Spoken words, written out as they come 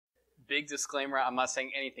big disclaimer, I'm not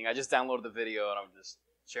saying anything. I just downloaded the video and I'm just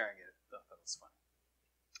sharing it. I thought that was funny.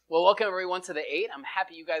 Well, welcome everyone to the 8. I'm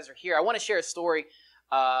happy you guys are here. I want to share a story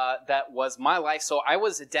that was my life. So I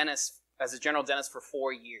was a dentist, as a general dentist for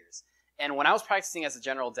 4 years. And when I was practicing as a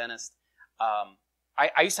general dentist,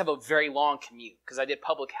 I used to have a very long commute because I did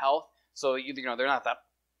public health. So, they're not that,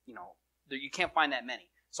 you can't find that many.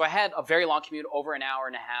 So I had a very long commute, over an hour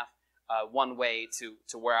and a half, one way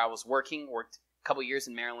to where I was working. Worked a couple years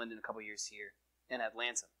in Maryland and a couple years here in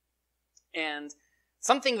Atlanta. And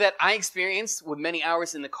something that I experienced with many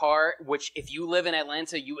hours in the car, which if you live in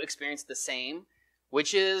Atlanta, you experience the same,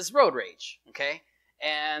 which is road rage, okay?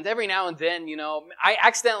 And every now and then, I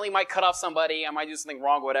accidentally might cut off somebody. I might do something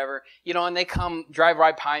wrong, whatever, and they come drive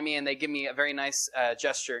right by me and they give me a very nice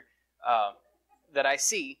gesture that I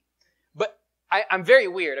see. But I'm very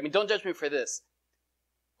weird. I mean, don't judge me for this.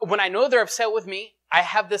 When I know they're upset with me, I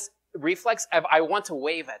have this reflex of I want to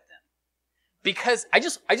wave at them. Because I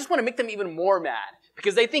just want to make them even more mad.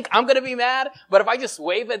 Because they think I'm going to be mad, but if I just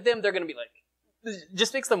wave at them, they're going to be like, it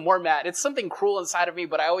just makes them more mad. It's something cruel inside of me,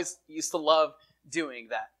 but I always used to love doing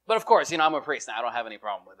that. But of course, I'm a priest now. I don't have any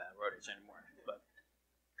problem with that road rage anymore. But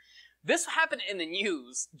this happened in the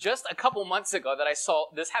news just a couple months ago that I saw.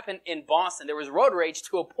 This happened in Boston. There was road rage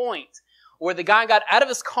to a point where the guy got out of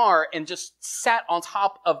his car and just sat on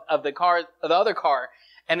top of the other car,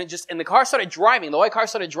 and the car started driving. The white car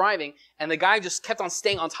started driving, and the guy just kept on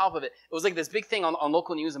staying on top of it. It was like this big thing on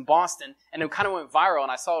local news in Boston, and it kind of went viral,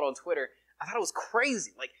 and I saw it on Twitter. I thought it was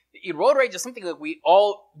crazy. Like, road rage is something that we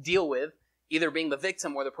all deal with, either being the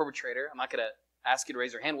victim or the perpetrator. I'm not going to ask you to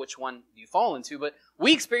raise your hand which one you fall into, but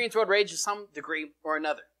we experience road rage to some degree or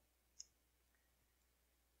another.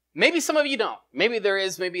 Maybe some of you don't. Maybe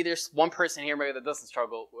there's one person here maybe that doesn't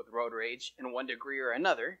struggle with road rage in one degree or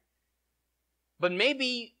another. But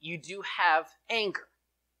maybe you do have anger.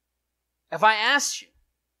 If I asked you,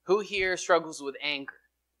 who here struggles with anger?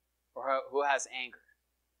 Or who has anger?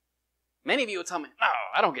 Many of you will tell me, no,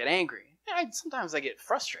 I don't get angry. Sometimes I get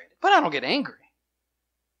frustrated, but I don't get angry.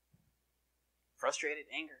 Frustrated,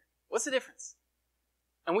 anger. What's the difference?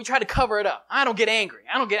 And we try to cover it up. I don't get angry.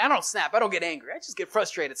 I don't snap. I don't get angry. I just get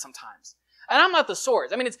frustrated sometimes. And I'm not the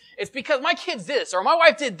source. I mean, it's because my kid's this, or my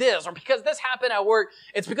wife did this, or because this happened at work.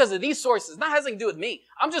 It's because of these sources. It has nothing to do with me.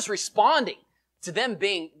 I'm just responding to them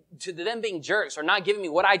being jerks or not giving me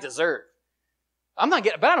what I deserve. But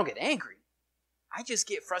I don't get angry. I just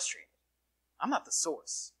get frustrated. I'm not the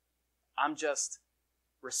source. I'm just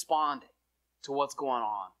responding to what's going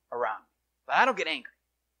on around me. But I don't get angry.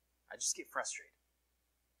 I just get frustrated.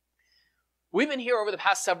 We've been here over the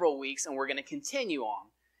past several weeks, and we're going to continue on,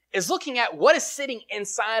 is looking at what is sitting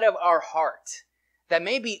inside of our heart that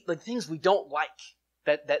may be the things we don't like,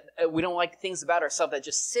 that we don't like things about ourselves that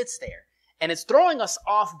just sits there. And it's throwing us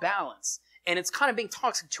off balance. And it's kind of being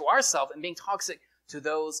toxic to ourselves and being toxic to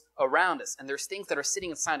those around us. And there's things that are sitting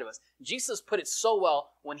inside of us. Jesus put it so well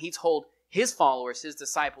when he told his followers, his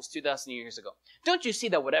disciples 2,000 years ago. Don't you see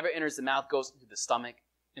that whatever enters the mouth goes into the stomach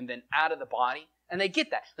and then out of the body? And they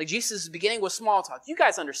get that. Like Jesus is beginning with small talk. You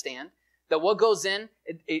guys understand that what goes in,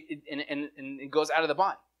 it goes out of the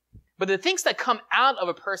body. But the things that come out of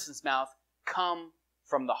a person's mouth come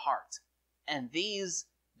from the heart. And these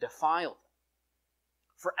defile them.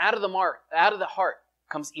 For out of the heart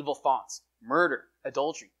comes evil thoughts, murder,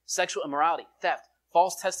 adultery, sexual immorality, theft,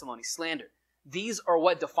 false testimony, slander. These are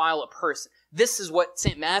what defile a person. This is what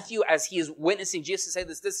St. Matthew, as he is witnessing Jesus say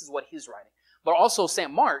this is what he's writing. But also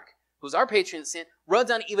St. Mark, who's our patron saint, wrote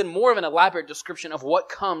down even more of an elaborate description of what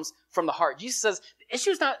comes from the heart. Jesus says, the issue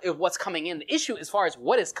is not what's coming in. The issue as far as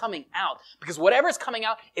what is coming out. Because whatever is coming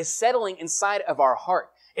out is settling inside of our heart.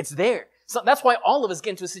 It's there. So that's why all of us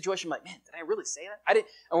get into a situation like, man, did I really say that? I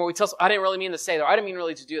didn't really mean to say that. I didn't mean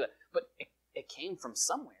really to do that. But it came from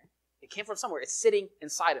somewhere. It came from somewhere. It's sitting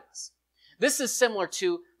inside of us. This is similar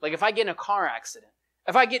to, like, if I get in a car accident.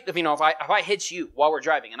 If I hit you while we're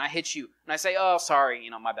driving and I hit you and I say, oh, sorry,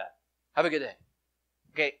 my bad. Have a good day.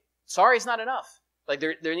 Okay, sorry is not enough. Like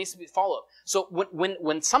there needs to be follow-up. So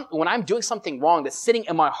when I'm doing something wrong that's sitting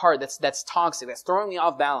in my heart, that's toxic, that's throwing me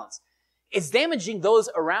off balance, it's damaging those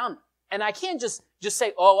around me. And I can't just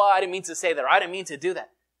say, oh, well, I didn't mean to say that, or I didn't mean to do that.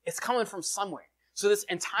 It's coming from somewhere. So this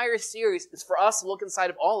entire series is for us to look inside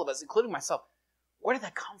of all of us, including myself. Where did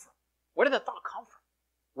that come from? Where did that thought come from?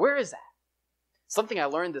 Where is that? Something I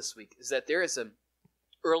learned this week is that there is an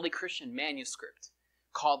early Christian manuscript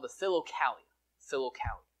called the Philokalia.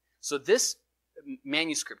 So this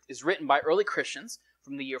manuscript is written by early Christians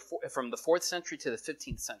from the 4th century to the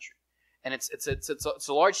 15th century. And it's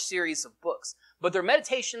a large series of books. But they're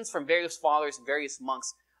meditations from various fathers and various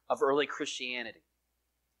monks of early Christianity.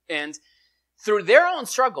 And through their own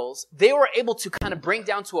struggles, they were able to kind of bring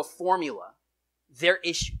down to a formula their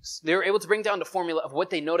issues. They were able to bring down the formula of what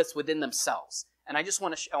they noticed within themselves. And I just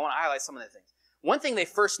want to highlight some of the things. One thing they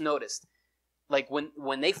first noticed, like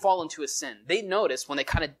when they fall into a sin, they noticed when they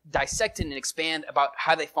kind of dissected and expand about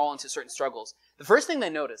how they fall into certain struggles. The first thing they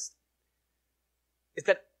noticed is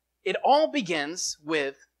that it all begins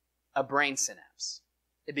with a brain synapse.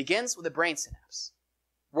 It begins with a brain synapse,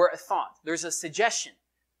 where a thought, there's a suggestion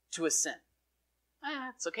to a sin.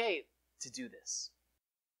 It's okay to do this.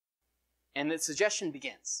 And the suggestion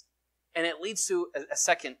begins. And it leads to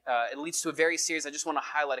it leads to a very serious, I just want to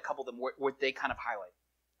highlight a couple of them where they kind of highlight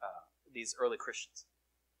these early Christians.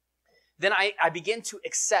 Then I begin to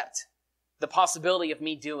accept the possibility of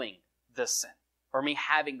me doing this sin, or me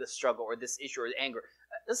having this struggle, or this issue, or anger.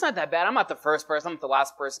 It's not that bad. I'm not the first person. I'm not the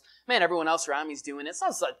last person. Man, everyone else around me is doing it.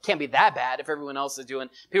 It can't be that bad if everyone else is doing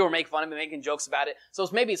it. People are making fun of me, making jokes about it. So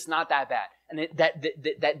maybe it's not that bad. And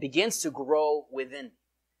that begins to grow within me.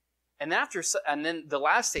 And then the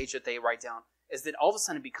last stage that they write down is that all of a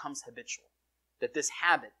sudden it becomes habitual. That this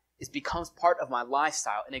habit becomes part of my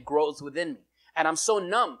lifestyle, and it grows within me. And I'm so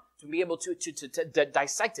numb to be able to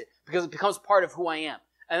dissect it, because it becomes part of who I am.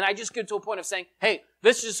 And I just get to a point of saying, hey,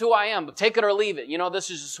 this is who I am, but take it or leave it. This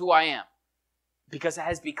is just who I am. Because it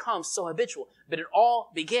has become so habitual. But it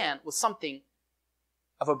all began with something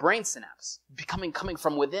of a brain synapse coming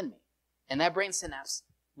from within me. And that brain synapse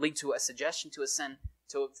lead to a suggestion to a sin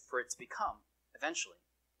for it to become, eventually,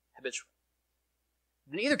 habitual.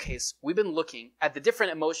 In either case, we've been looking at the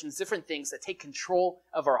different emotions, different things that take control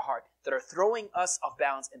of our heart, that are throwing us off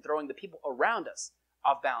balance and throwing the people around us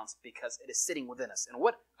off balance, because it is sitting within us. And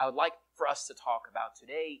what I would like for us to talk about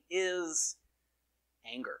today is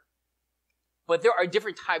anger. But there are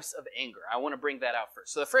different types of anger. I want to bring that out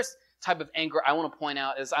first. So the first type of anger I want to point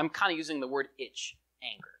out is, I'm kind of using the word itch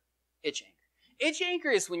anger. Itch anger. Itch anger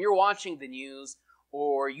is when you're watching the news,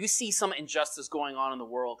 or you see some injustice going on in the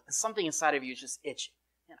world, and something inside of you is just itching.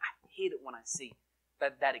 Man, I hate it when I see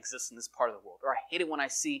that exists in this part of the world. Or I hate it when I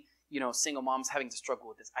see, single moms having to struggle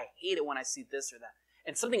with this. I hate it when I see this or that.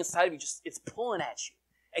 And something inside of you it's pulling at you.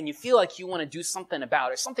 And you feel like you want to do something about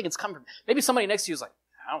it, or something that's coming from. Maybe somebody next to you is like,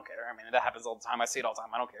 I don't care. I mean, that happens all the time. I see it all the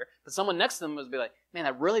time. I don't care. But someone next to them would be like, man,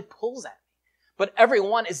 that really pulls at me. But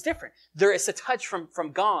everyone is different. There is a touch from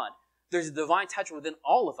God. There's a divine touch within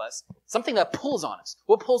all of us, something that pulls on us.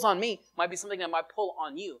 What pulls on me might be something that might pull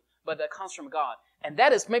on you, but that comes from God. And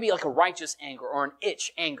that is maybe like a righteous anger, or an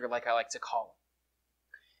itch anger, like I like to call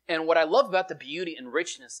it. And what I love about the beauty and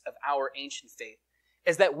richness of our ancient faith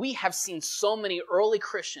is that we have seen so many early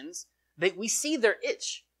Christians that we see their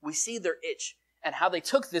itch. We see their itch, and how they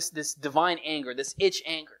took this divine anger, this itch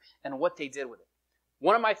anger, and what they did with it.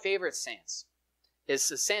 One of my favorite saints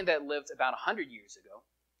is a saint that lived about 100 years ago.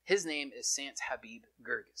 His name is Saint Habib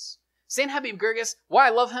Girgis. Saint Habib Girgis, why I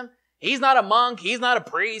love him? He's not a monk. He's not a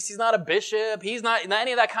priest. He's not a bishop. He's not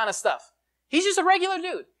any of that kind of stuff. He's just a regular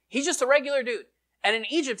dude. He's just a regular dude. And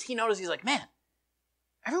in Egypt, he noticed, he's like, man,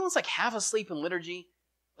 everyone's like half asleep in liturgy.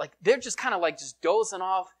 Like, they're just kind of like just dozing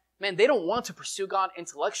off. Man, they don't want to pursue God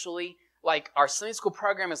intellectually. Like, our Sunday school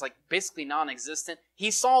program is like basically non-existent. He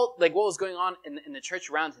saw like what was going on in the church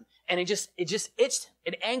around him. And it just itched him.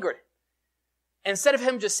 It angered him. Instead of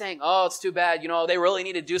him just saying, oh, it's too bad, they really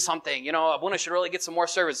need to do something, Abuna should really get some more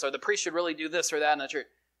service, or the priest should really do this or that in the church.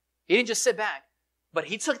 He didn't just sit back, but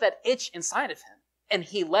he took that itch inside of him, and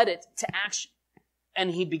he led it to action. And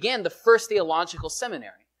he began the first theological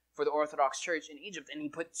seminary for the Orthodox Church in Egypt,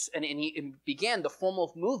 and he began the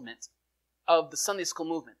formal movement of the Sunday school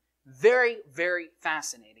movement. Very, very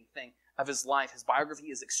fascinating thing of his life. His biography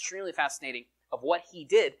is extremely fascinating of what he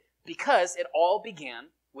did, because it all began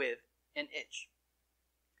with an itch.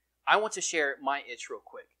 I want to share my itch real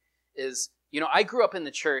quick. I grew up in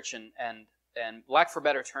the church, and lack for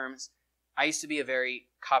better terms, I used to be a very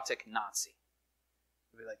Coptic Nazi.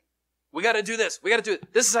 I'd be like, we got to do this. We got to do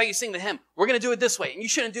it. This is how you sing the hymn. We're going to do it this way. And you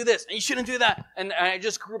shouldn't do this. And you shouldn't do that. And I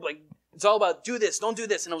just grew up like, it's all about do this, don't do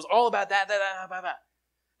this. And it was all about that.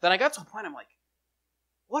 Then I got to a point, I'm like,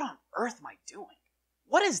 what on earth am I doing?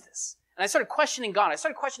 What is this? And I started questioning God. I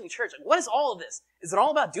started questioning church. Like, what is all of this? Is it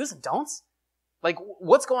all about do's and don'ts? Like,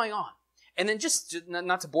 what's going on? And then just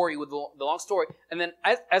not to bore you with the long story. And then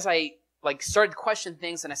as I started to question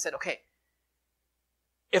things, and I said, okay,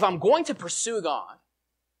 if I'm going to pursue God,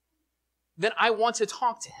 then I want to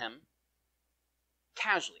talk to him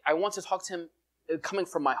casually. I want to talk to him coming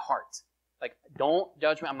from my heart. Like, don't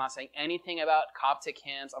judge me. I'm not saying anything about Coptic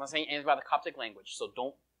hymns. I'm not saying anything about the Coptic language. So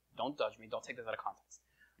don't judge me. Don't take this out of context.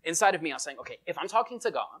 Inside of me, I'm saying, okay, if I'm talking to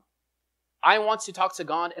God, I want to talk to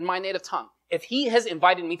God in my native tongue. if he has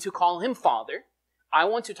invited me to call him Father, I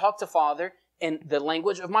want to talk to Father in the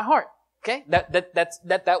language of my heart. Okay?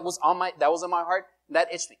 That was on my heart.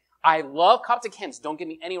 That itched me. I love Coptic hymns. Don't get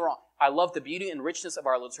me any wrong. I love the beauty and richness of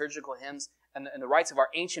our liturgical hymns and the rites of our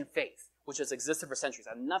ancient faith, which has existed for centuries.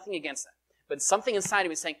 I have nothing against that. But something inside of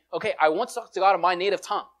me is saying, okay, I want to talk to God in my native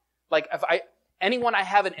tongue. Like anyone I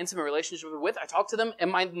have an intimate relationship with, I talk to them in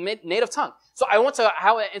my native tongue. So I want to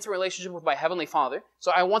have an intimate relationship with my Heavenly Father.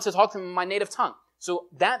 So I want to talk to him in my native tongue. So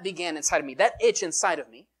that began inside of me. That itch inside of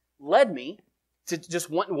me led me to just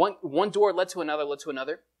one door led to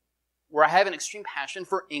another, where I have an extreme passion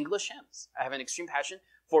for English hymns. I have an extreme passion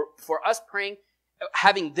for us praying,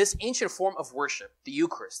 having this ancient form of worship, the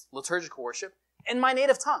Eucharist, liturgical worship, in my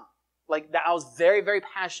native tongue. Like that, I was very, very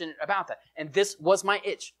passionate about that. And this was my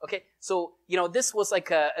itch. Okay? So, this was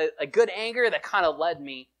like a good anger that kind of led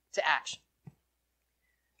me to action.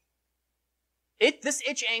 This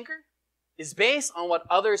itch anger is based on what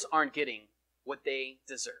others aren't getting what they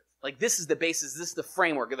deserve. Like this is the basis, this is the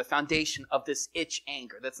framework or the foundation of this itch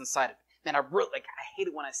anger that's inside of me. Man, I hate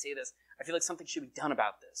it when I say this. I feel like something should be done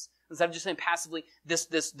about this. Instead of just saying passively,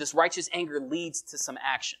 this righteous anger leads to some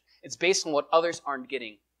action. It's based on what others aren't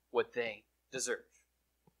getting what they deserve.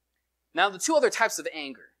 Now, the two other types of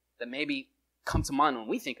anger that maybe come to mind when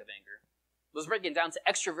we think of anger, let's break it down to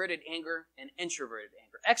extroverted anger and introverted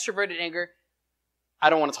anger. Extroverted anger,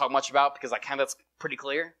 I don't want to talk much about because that's pretty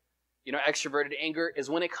clear. Extroverted anger is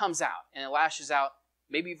when it comes out and it lashes out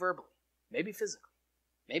maybe verbally, maybe physically,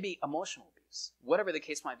 maybe emotional abuse, whatever the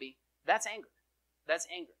case might be. That's anger. That's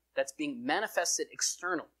anger. That's being manifested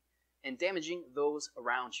externally and damaging those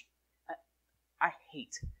around you.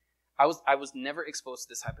 I was never exposed to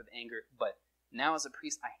this type of anger, but now as a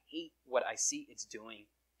priest, I hate what I see it's doing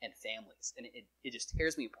in families, and it just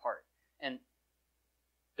tears me apart. And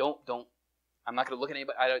I'm not going to look at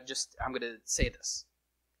anybody. I'm going to say this.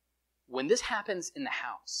 When this happens in the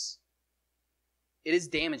house, it is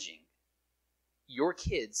damaging your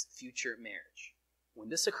kid's future marriage. When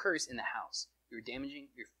this occurs in the house, you're damaging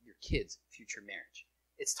your kid's future marriage.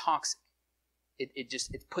 It's toxic.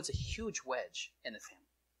 It puts a huge wedge in the family,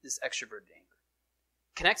 this extroverted anger.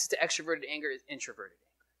 Connected to extroverted anger is introverted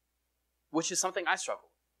anger, which is something I struggle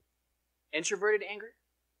with. Introverted anger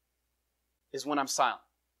is when I'm silent.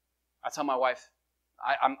 I tell my wife,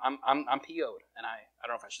 I'm PO'd, and I don't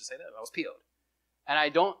know if I should say that, but I was PO'd. And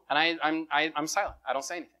I'm silent. I don't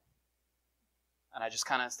say anything. And I just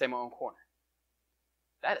kind of stay in my own corner.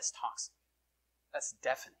 That is toxic. That's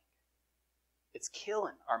deafening. It's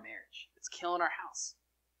killing our marriage. It's killing our house.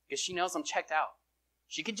 Because she knows I'm checked out.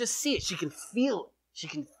 She can just see it. She can feel it. She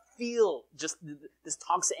can feel just this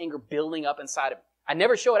toxic anger building up inside of me. I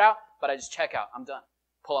never show it out, but I just check out. I'm done.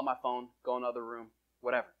 Pull out my phone, go in the other room,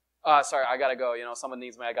 whatever. Sorry, I got to go. Someone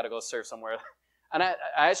needs me. I got to go serve somewhere. And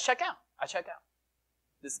I just check out. I check out.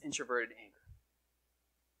 This introverted anger.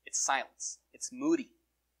 It's silence. It's moody.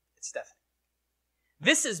 It's deafening.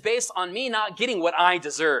 This is based on me not getting what I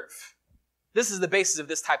deserve. This is the basis of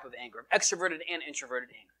this type of anger, of extroverted and introverted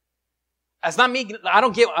anger. It's not me.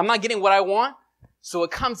 I'm not getting what I want, so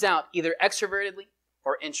it comes out either extrovertedly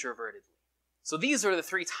or introvertedly. So these are the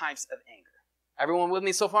three types of anger. Everyone with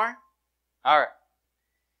me so far? All right.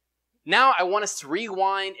 Now I want us to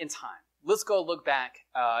rewind in time. Let's go look back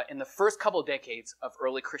in the first couple of decades of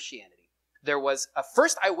early Christianity. There was a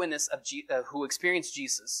first eyewitness who experienced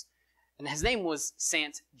Jesus, and his name was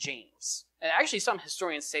Saint James. And actually, some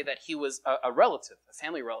historians say that he was a relative, a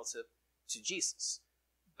family relative to Jesus.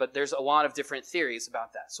 But there's a lot of different theories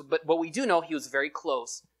about that. But what we do know, he was very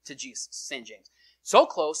close to Jesus, Saint James. So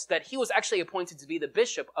close that he was actually appointed to be the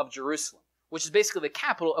bishop of Jerusalem, which is basically the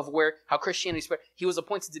capital of how Christianity spread. He was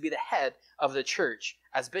appointed to be the head of the church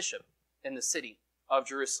as bishop in the city of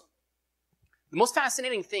Jerusalem. The most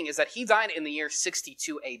fascinating thing is that he died in the year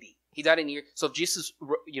 62 AD. He died in the year, so if Jesus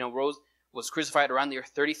was crucified around the year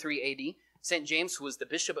 33 AD, St. James, who was the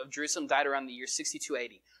bishop of Jerusalem, died around the year 62 AD.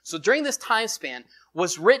 So during this time span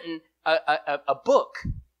was written a book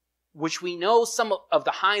which we know some of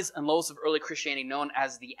the highs and lows of early Christianity, known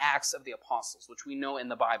as the Acts of the Apostles, which we know in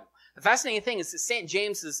the Bible. The fascinating thing is that St.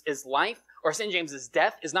 James's life, or St. James's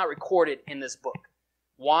death, is not recorded in this book.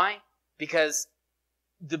 Why? Because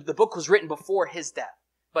the book was written before his death.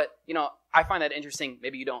 But, I find that interesting.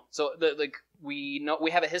 Maybe you don't. So, we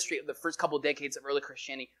have a history of the first couple of decades of early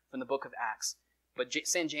Christianity from the book of Acts. But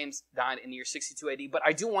St. James died in the year 62 AD. But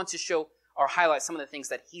I do want to show or highlight some of the things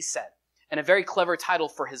that he said. And a very clever title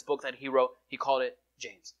for his book that he wrote, he called it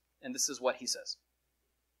James. And this is what he says.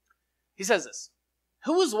 He says this: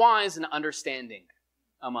 "Who is wise and understanding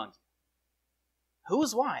among you? Who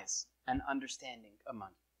is wise and understanding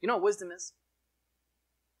among you?" You know what wisdom is?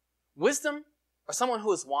 Wisdom, or someone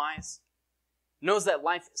who is wise, knows that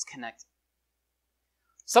life is connected.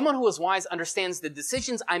 Someone who is wise understands the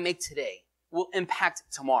decisions I make today will impact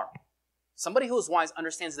tomorrow. Somebody who is wise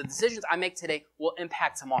understands the decisions I make today will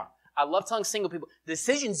impact tomorrow. I love telling single people,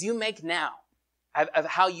 decisions you make now of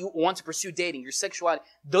how you want to pursue dating, your sexuality,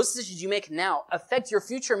 those decisions you make now affect your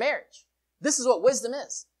future marriage. This is what wisdom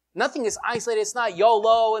is. Nothing is isolated. It's not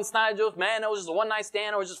YOLO, and it's not just, man, it was just a one-night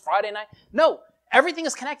stand, or it was just Friday night. No, everything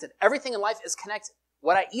is connected. Everything in life is connected.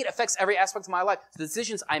 What I eat affects every aspect of my life. The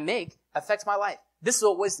decisions I make affect my life. This is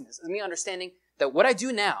what wisdom is me understanding that what I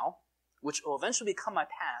do now, which will eventually become my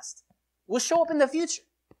past, will show up in the future.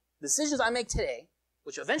 Decisions I make today,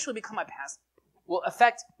 which will eventually become my past, will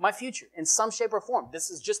affect my future in some shape or form. This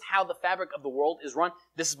is just how the fabric of the world is run.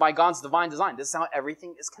 This is by God's divine design. This is how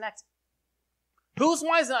everything is connected. Who's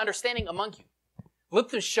wise and understanding among you? Let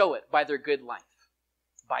them show it by their good life,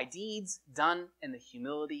 by deeds done in the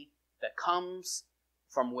humility that comes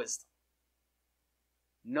from wisdom.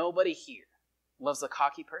 Nobody here loves a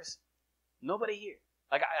cocky person. Nobody here.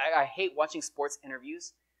 Like, I hate watching sports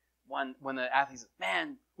interviews when the athletes,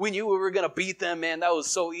 man, we knew we were going to beat them, man. That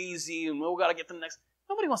was so easy, and we got to get them next.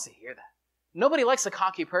 Nobody wants to hear that. Nobody likes a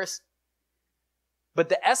cocky person. But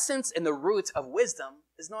the essence and the root of wisdom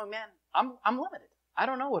is knowing, man, I'm limited. I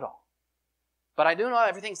don't know it all. But I do know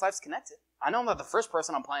everything's life's connected. I know I'm not the first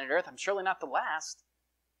person on planet Earth. I'm surely not the last.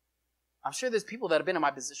 I'm sure there's people that have been in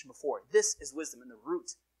my position before. This is wisdom, and the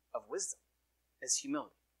root of wisdom is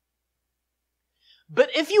humility. But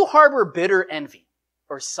if you harbor bitter envy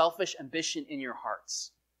or selfish ambition in your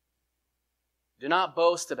hearts, do not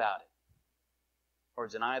boast about it or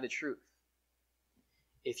deny the truth.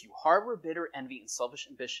 If you harbor bitter envy and selfish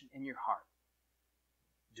ambition in your heart,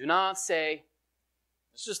 do not say,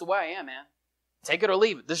 this is just the way I am, man. Take it or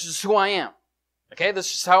leave it. This is who I am. Okay,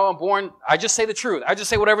 this is how I'm born. I just say the truth. I just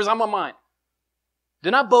say whatever's on my mind.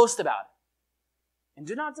 Do not boast about it. And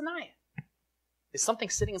do not deny it. Is something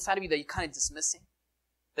sitting inside of you that you're kind of dismissing?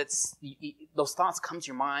 Those thoughts come to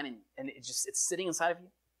your mind and it's sitting inside of you?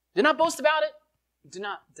 Do not boast about it. Do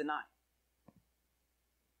not deny it.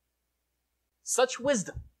 Such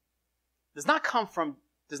wisdom does not come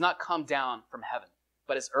down from heaven,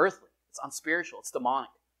 but it's earthly, it's unspiritual, it's demonic.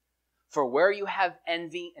 For where you have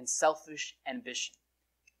envy and selfish ambition,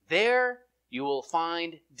 there you will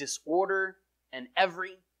find disorder and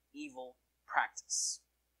every evil practice.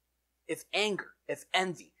 If anger, if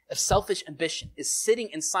envy, if selfish ambition is sitting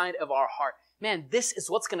inside of our heart, man, this is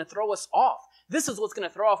what's going to throw us off. This is what's going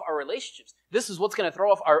to throw off our relationships. This is what's going to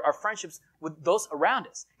throw off our friendships with those around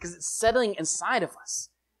us, because it's settling inside of us.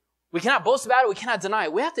 We cannot boast about it. We cannot deny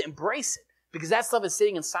it. We have to embrace it, because that stuff is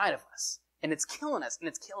sitting inside of us, and it's killing us, and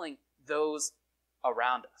it's killing those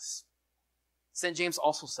around us. St. James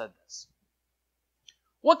also said this.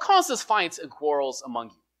 What causes fights and quarrels among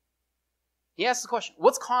you? He asked the question,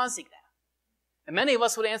 what's causing that? And many of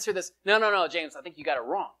us would answer this, no, James, I think you got it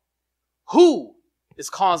wrong. Who is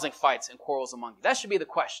causing fights and quarrels among you? That should be the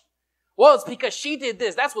question. Well, it's because she did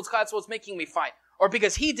this. That's what's making me fight. Or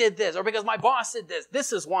because he did this. Or because my boss did this.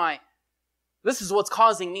 This is what's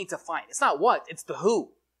causing me to fight. It's not what, it's the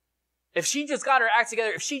who. If she just got her act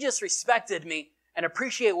together, if she just respected me and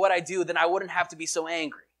appreciated what I do, then I wouldn't have to be so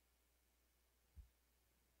angry.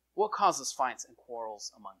 What causes fights and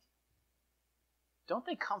quarrels among you? Don't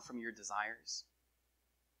they come from your desires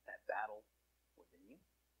that battle within you?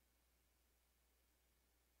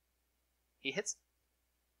 He hits.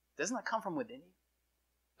 Doesn't that come from within you?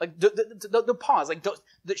 Like, the pause.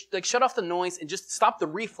 Like, shut off the noise and just stop the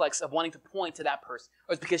reflex of wanting to point to that person.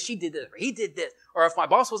 Or it's because she did this, or he did this, or if my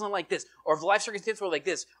boss wasn't like this, or if the life circumstances were like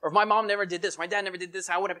this, or if my mom never did this, or my dad never did this,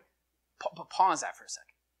 I would have. Pause that for a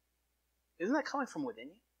second. Isn't that coming from within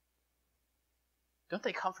you? Don't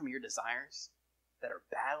they come from your desires that are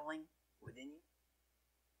battling within you?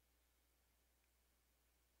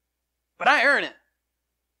 But I earn it.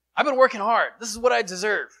 I've been working hard. This is what I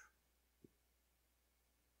deserve.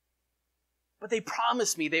 But they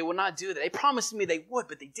promised me they would not do that. They promised me they would,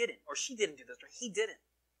 but they didn't. Or she didn't do this, or he didn't.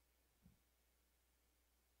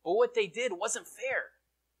 But what they did wasn't fair.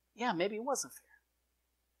 Yeah, maybe it wasn't fair.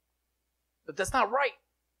 But that's not right.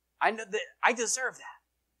 I know that I deserve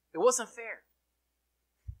that. It wasn't fair.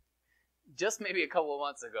 Just maybe a couple of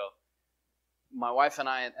months ago, my wife and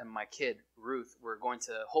I and my kid, Ruth, were going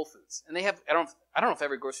to Whole Foods. And they have, I don't know if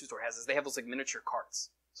every grocery store has this, they have those like miniature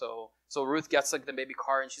carts. So Ruth gets like the baby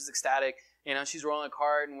cart and she's ecstatic. You know, she's rolling a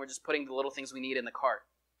cart and we're just putting the little things we need in the cart.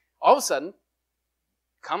 All of a sudden,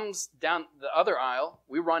 comes down the other aisle,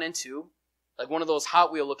 we run into like one of those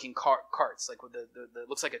Hot Wheel looking carts, like with the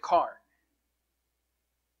looks like a car.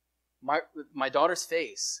 My daughter's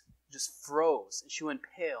face just froze and she went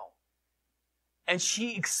pale. And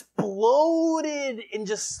she exploded and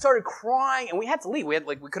just started crying. And we had to leave.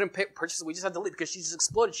 We couldn't purchase it. We just had to leave because she just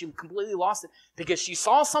exploded. She completely lost it because she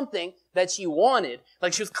saw something that she wanted.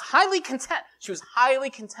 Like, she was highly content. She was highly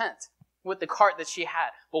content with the cart that she had.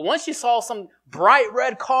 But once she saw some bright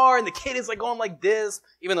red car and the kid is like going like this,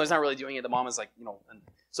 even though he's not really doing it, the mom is like, and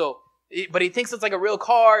so, but he thinks it's like a real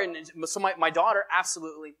car. And so my daughter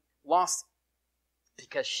absolutely lost it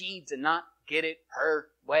because she did not get it her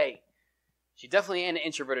way. She definitely had an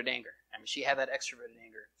introverted anger. I mean, she had that extroverted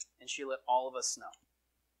anger, and she let all of us know.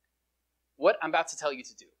 What I'm about to tell you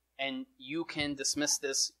to do, and you can dismiss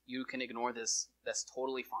this, you can ignore this, that's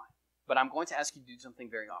totally fine. But I'm going to ask you to do something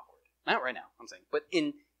very awkward. Not right now, I'm saying, but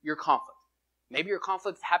in your conflict. Maybe your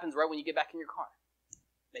conflict happens right when you get back in your car.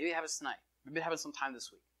 Maybe it happens tonight. Maybe it happens sometime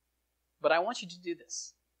this week. But I want you to do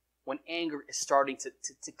this when anger is starting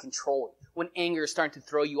to control you, when anger is starting to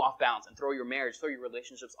throw you off bounds and throw your marriage, throw your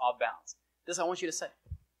relationships off bounds. This I want you to say.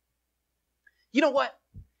 You know what?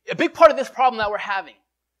 A big part of this problem that we're having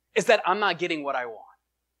is that I'm not getting what I want.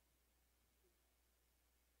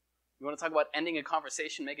 You want to talk about ending a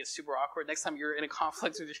conversation, make it super awkward? Next time you're in a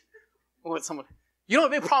conflict with someone, you know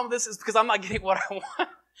what the big problem with this is? Because I'm not getting what I want.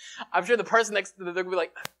 I'm sure the person next to them, they're going to be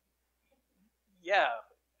like, yeah,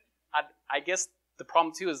 I guess the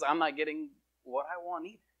problem too is I'm not getting what I want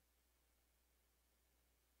either.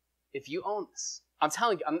 If you own this, I'm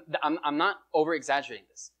telling you, I'm not over-exaggerating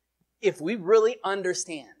this. If we really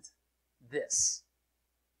understand this,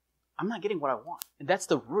 I'm not getting what I want. And that's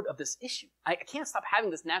the root of this issue. I can't stop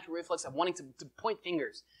having this natural reflex of wanting to point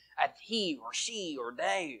fingers at he or she or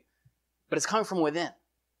they, but it's coming from within.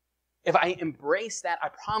 If I embrace that, I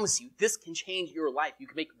promise you, this can change your life. You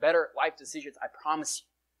can make better life decisions, I promise you.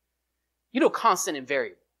 You know, constant and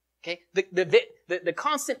variable. Okay? The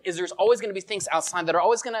constant is there's always going to be things outside that are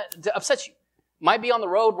always going to upset you. Might be on the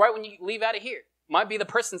road right when you leave out of here. Might be the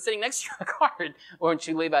person sitting next to you in the car when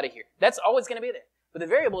you leave out of here. That's always going to be there. But the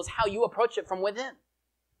variable is how you approach it from within.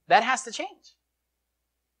 That has to change.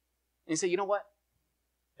 And you say, you know what?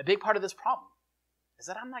 A big part of this problem is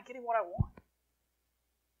that I'm not getting what I want.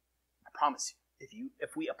 I promise you,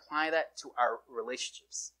 if we apply that to our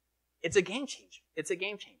relationships, it's a game changer. It's a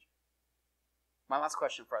game changer. My last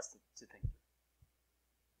question for us to think.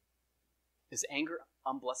 Is anger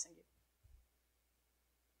unblessing you?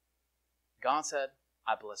 God said,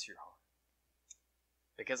 I bless your heart.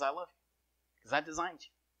 Because I love you. Because I designed you.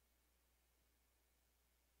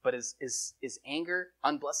 But is anger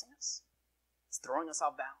unblessing us? It's throwing us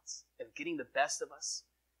off bounds. Of getting the best of us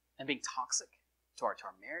and being toxic to our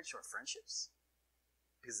marriage, to our friendships.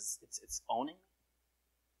 Because it's owning.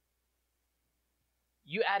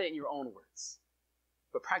 You add it in your own words.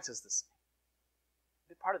 But practice this.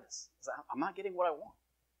 A big part of this is I'm not getting what I want.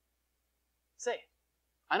 Say it.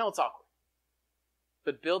 I know it's awkward.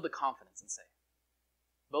 But build the confidence and say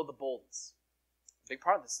it. Build the boldness. A big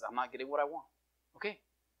part of this is I'm not getting what I want. Okay.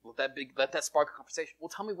 Let that spark a conversation. Well,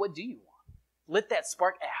 tell me, what do you want? Let that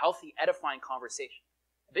spark a healthy, edifying conversation.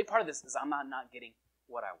 A big part of this is I'm not getting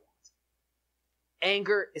what I want.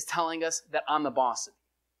 Anger is telling us that I'm the boss of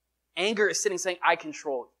you. Anger is sitting saying, I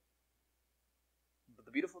control you. But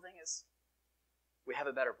the beautiful thing is, we have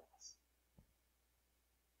a better boss.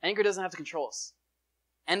 Anger doesn't have to control us.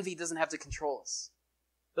 Envy doesn't have to control us.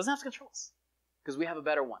 Doesn't have to control us. Because we have a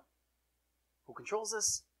better one. Who controls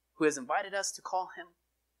us, who has invited us to call him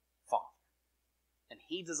Father. And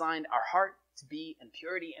he designed our heart to be in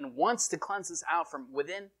purity and wants to cleanse us out from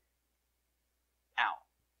within out.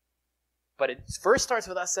 But it first starts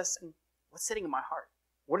with us assessing, what's sitting in my heart?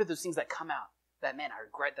 What are those things that come out? That, man, I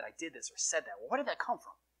regret that I did this or said that. Where did that come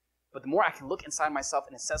from? But the more I can look inside myself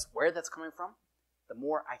and assess where that's coming from, the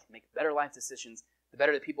more I can make better life decisions, the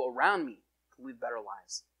better the people around me can live better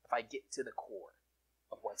lives if I get to the core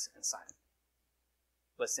of what's inside of me.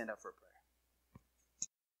 Let's stand up for a prayer.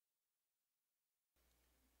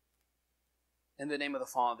 In the name of the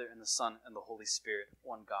Father, and the Son, and the Holy Spirit,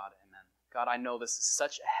 one God, amen. God, I know this is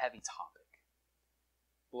such a heavy topic.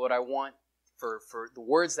 Lord, I want for the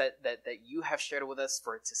words that you have shared with us,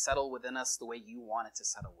 for it to settle within us the way you want it to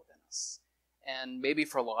settle within us. And maybe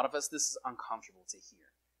for a lot of us, this is uncomfortable to hear.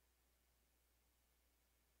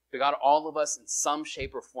 But God, all of us in some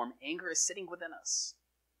shape or form, anger is sitting within us.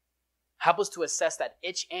 Help us to assess that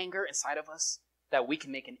itch anger inside of us, that we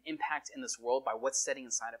can make an impact in this world by what's sitting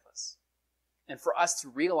inside of us. And for us to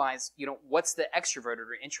realize, what's the extroverted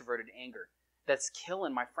or introverted anger that's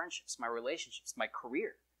killing my friendships, my relationships, my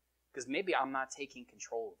career. Because maybe I'm not taking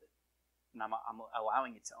control of it. And I'm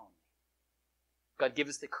allowing it to own me. God, give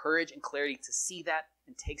us the courage and clarity to see that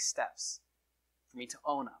and take steps for me to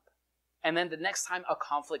own up And then the next time a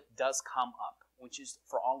conflict does come up, which is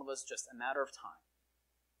for all of us just a matter of time,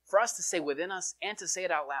 for us to say within us and to say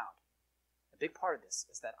it out loud, a big part of this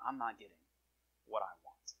is that I'm not getting what I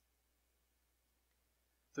want.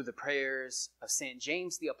 Through the prayers of St.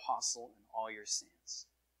 James the Apostle and all your saints,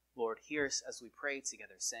 Lord, hear us as we pray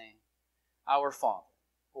together, saying, Our Father,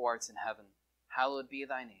 who art in heaven, hallowed be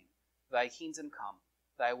thy name. Thy kingdom come,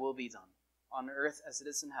 thy will be done, on earth as it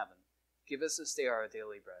is in heaven. Give us this day our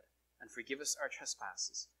daily bread, and forgive us our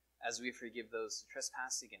trespasses, as we forgive those who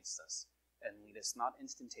trespass against us. And lead us not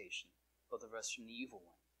into temptation, but deliver us from the evil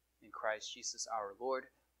one. In Christ Jesus our Lord,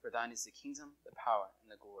 for thine is the kingdom, the power,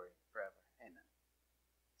 and the glory forever. Amen.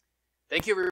 Thank you, everyone.